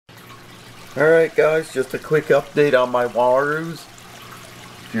Alright guys, just a quick update on my Uarus.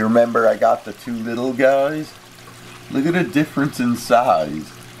 If you remember, I got the two little guys. Look at the difference in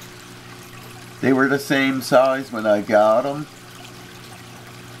size. They were the same size when I got them.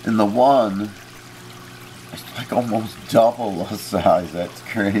 And the one is like almost double the size. That's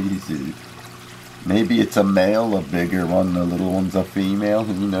crazy. Maybe it's a male, a bigger one. The little one's a female,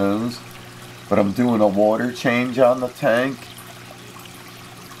 who knows. But I'm doing a water change on the tank.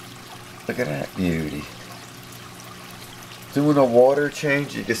 Look at that beauty. Doing a water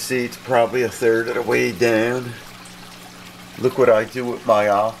change, you can see it's probably a third of the way down. Look what I do with my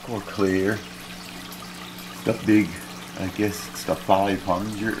aqua clear. The big, I guess it's the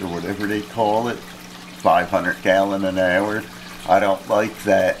 500 or whatever they call it. 500 gallon an hour. I don't like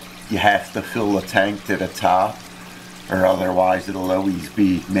that you have to fill the tank to the top, or otherwise it'll always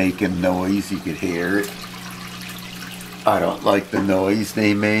be making noise. You could hear it. I don't like the noise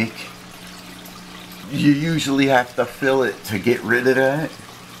they make. You usually have to fill it to get rid of that.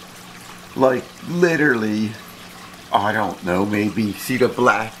 Like literally, I don't know, maybe see the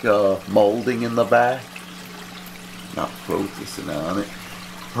black molding in the back? Not focusing on it.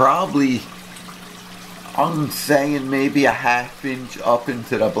 Probably, I'm saying maybe a ½ inch up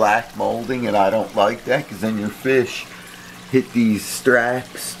into the black molding, and I don't like that because then your fish hit these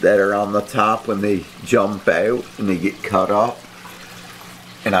straps that are on the top when they jump out and they get cut up.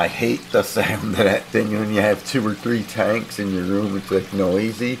 And I hate the sound of that thing when you have 2 or 3 tanks in your room. It's like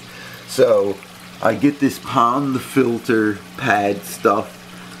noisy. So I get this pond filter pad stuff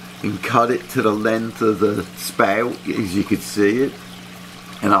and cut it to the length of the spout, as you could see it.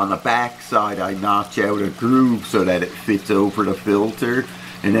 And on the back side I notch out a groove so that it fits over the filter.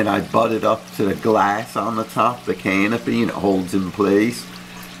 And then I butt it up to the glass on the top, the canopy, and it holds in place.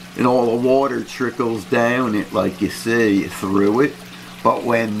 And all the water trickles down it, like you see, through it. But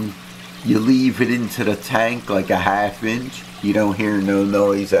when you leave it into the tank like a ½ inch, you don't hear no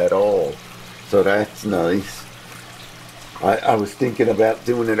noise at all. So that's nice. I was thinking about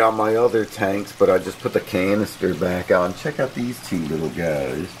doing it on my other tanks, but I just put the canister back on. Check out these 2 little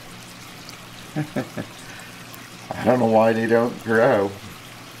guys. I don't know why they don't grow.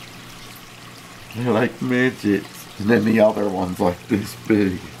 They're like midgets. And then the other one's like this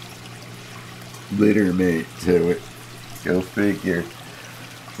big. Litter mate to it. Go figure.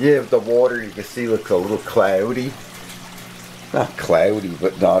 Yeah, the water you can see looks a little cloudy. Not cloudy,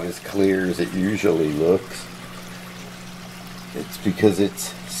 but not as clear as it usually looks. It's because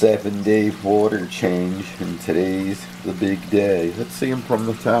it's 7-day water change, and today's the big day. Let's see them from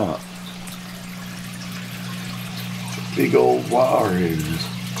the top. Big old Uarus.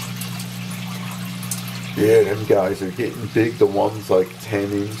 Yeah, them guys are getting big. The one's like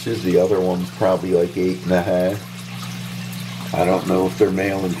 10 inches, the other one's probably like 8.5. I don't know if they're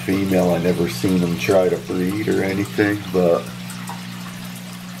male and female. I never seen them try to breed or anything, but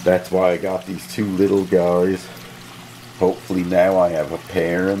that's why I got these 2 little guys. Hopefully now I have a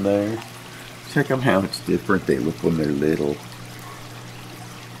pair in there. Check them how much different they look when they're little.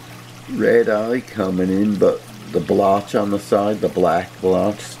 Red eye coming in, but the blotch on the side, the black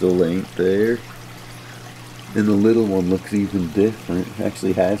blotch, still ain't there. And the little one looks even different. It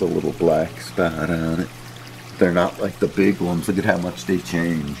actually has a little black spot on it. They're not like the big ones. Look at how much they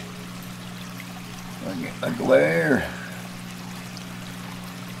change. Look at the glare.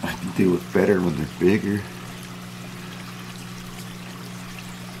 I can do it better when they're bigger.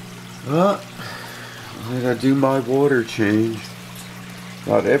 But I gotta do my water change.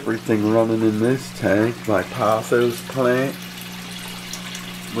 Got everything running in this tank. My pothos plant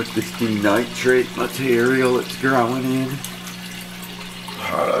with this denitrate material it's growing in.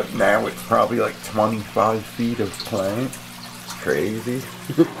 Now it's probably like 25 feet of plant. It's crazy.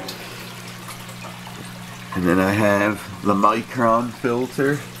 And then I have the micron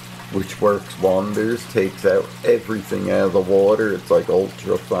filter, which works wonders. Takes out everything out of the water. It's like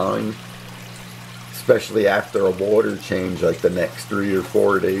ultra fine. Especially after a water change, like the next 3 or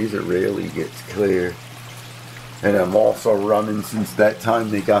 4 days, it really gets clear. And I'm also running, since that time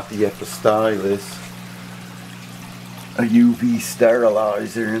they got the Epistylus, a UV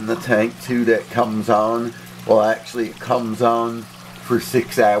sterilizer in the tank too that comes on. Well, actually it comes on for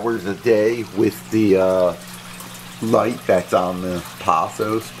 6 hours a day with the light that's on the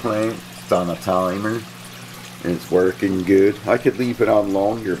pothos plant. It's on a timer and it's working good. I could leave it on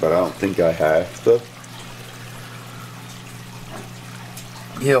longer, but I don't think I have to.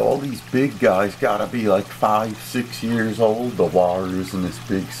 Yeah, all these big guys gotta be like 5, 6 years old. The Uarus and this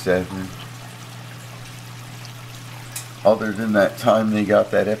big 7. Other than that time they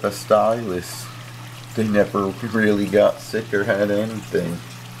got that Epistylus, they never really got sick or had anything.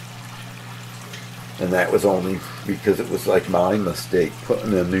 And that was only because it was like my mistake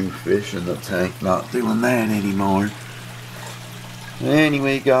putting a new fish in the tank, not doing that anymore.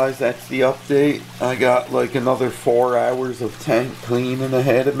 Anyway guys, that's the update. I got like another 4 hours of tank cleaning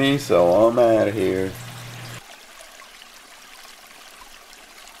ahead of me, so I'm out of here.